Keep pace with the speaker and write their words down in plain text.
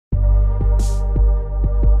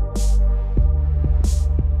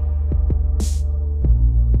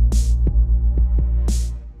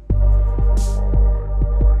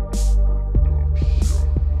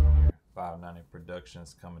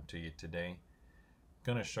notes coming to you today. I'm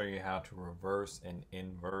going to show you how to reverse and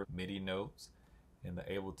invert MIDI notes in the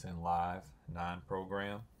Ableton Live 9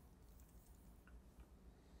 program.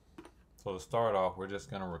 So to start off, we're just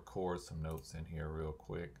going to record some notes in here real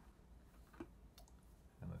quick.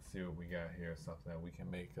 And let's see what we got here, something that we can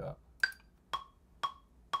make up.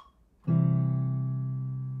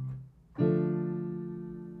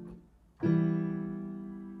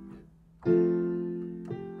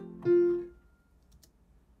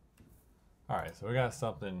 Alright, so we got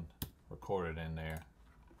something recorded in there,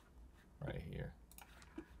 right here.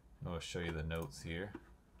 I'm going to show you the notes here.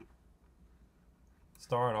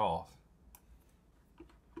 Start off,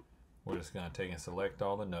 we're just going to take and select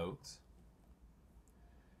all the notes.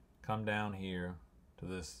 Come down here to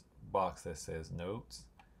this box that says notes.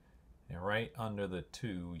 And right under the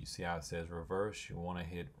 2, you see how it says reverse. You want to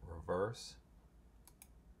hit reverse.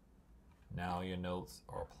 Now your notes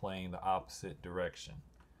are playing the opposite direction.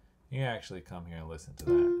 You can actually come here and listen to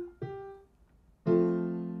that.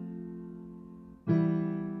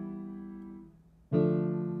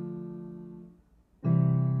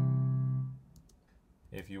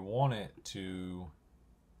 If you want it to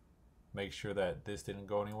make sure that this didn't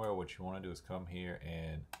go anywhere, what you want to do is come here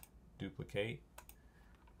and duplicate.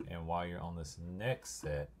 And while you're on this next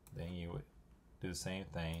set, then you would do the same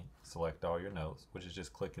thing. Select all your notes, which is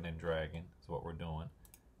just clicking and dragging. Is what we're doing.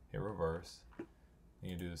 Hit reverse.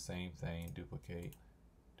 You do the same thing, duplicate,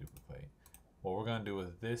 duplicate. What we're going to do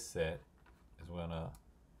with this set is we're going to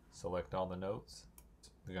select all the notes.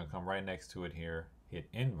 We're going to come right next to it here, hit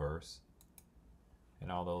inverse,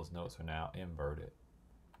 and all those notes are now inverted.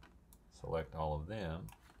 Select all of them,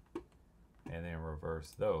 and then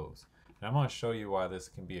reverse those. And I'm going to show you why this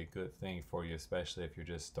can be a good thing for you, especially if you're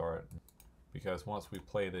just starting. Because once we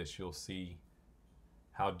play this, you'll see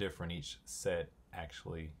how different each set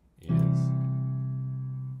actually is.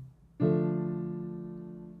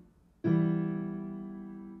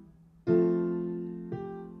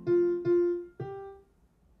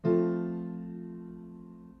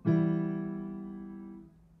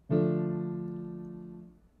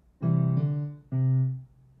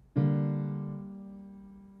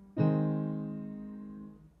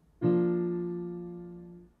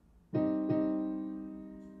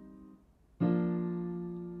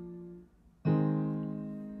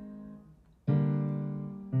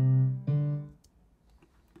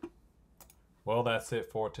 Well, that's it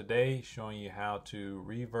for today, showing you how to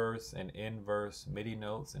reverse and inverse MIDI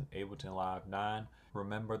notes in Ableton Live 9.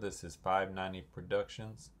 Remember, this is 590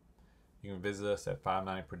 Productions. You can visit us at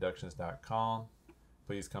 590productions.com.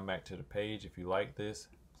 Please come back to the page if you like this.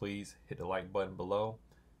 Please hit the like button below,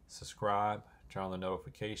 subscribe, turn on the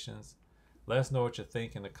notifications. Let us know what you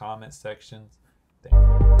think in the comments section.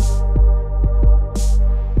 Thank you.